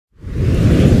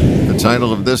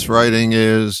title of this writing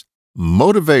is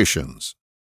Motivations.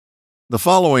 The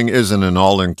following isn't an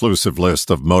all-inclusive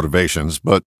list of motivations,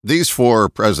 but these four are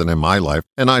present in my life,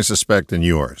 and I suspect in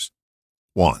yours.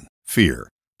 1. Fear.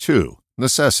 2.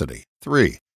 Necessity.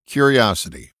 3.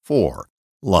 Curiosity. 4.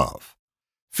 Love.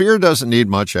 Fear doesn't need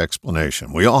much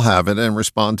explanation. We all have it and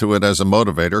respond to it as a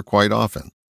motivator quite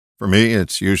often. For me,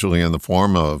 it's usually in the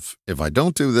form of, if I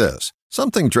don't do this,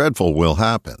 something dreadful will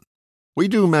happen. We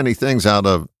do many things out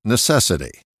of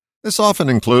necessity. This often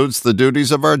includes the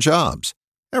duties of our jobs.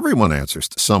 Everyone answers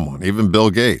to someone, even Bill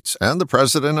Gates and the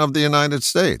President of the United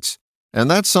States. And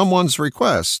that someone's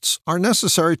requests are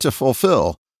necessary to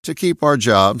fulfill to keep our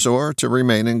jobs or to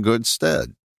remain in good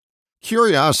stead.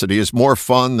 Curiosity is more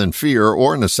fun than fear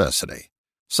or necessity.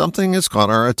 Something has caught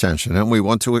our attention and we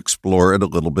want to explore it a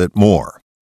little bit more.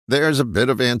 There's a bit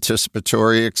of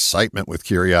anticipatory excitement with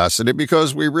curiosity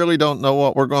because we really don't know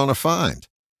what we're going to find.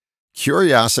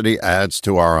 Curiosity adds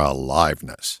to our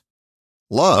aliveness.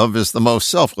 Love is the most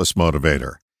selfless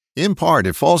motivator. In part,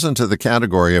 it falls into the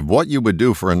category of what you would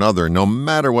do for another no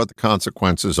matter what the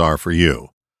consequences are for you.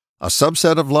 A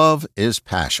subset of love is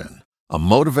passion, a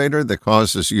motivator that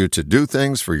causes you to do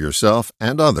things for yourself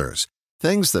and others,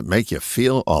 things that make you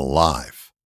feel alive.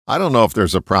 I don't know if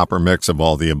there's a proper mix of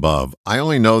all the above. I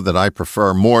only know that I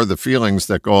prefer more the feelings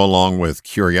that go along with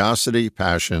curiosity,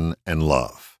 passion, and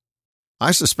love.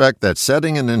 I suspect that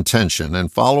setting an intention and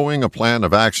following a plan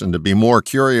of action to be more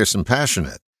curious and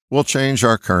passionate will change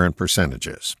our current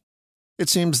percentages. It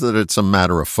seems that it's a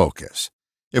matter of focus.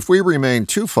 If we remain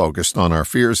too focused on our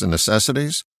fears and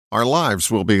necessities, our lives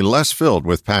will be less filled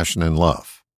with passion and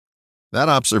love. That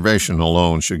observation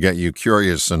alone should get you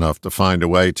curious enough to find a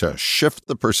way to shift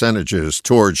the percentages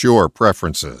towards your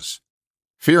preferences.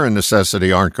 Fear and necessity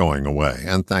aren't going away,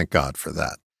 and thank God for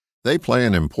that. They play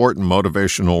an important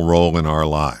motivational role in our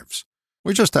lives.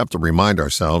 We just have to remind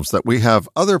ourselves that we have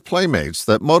other playmates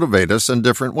that motivate us in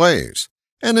different ways,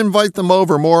 and invite them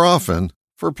over more often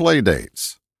for play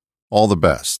dates. All the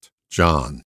best,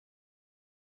 John.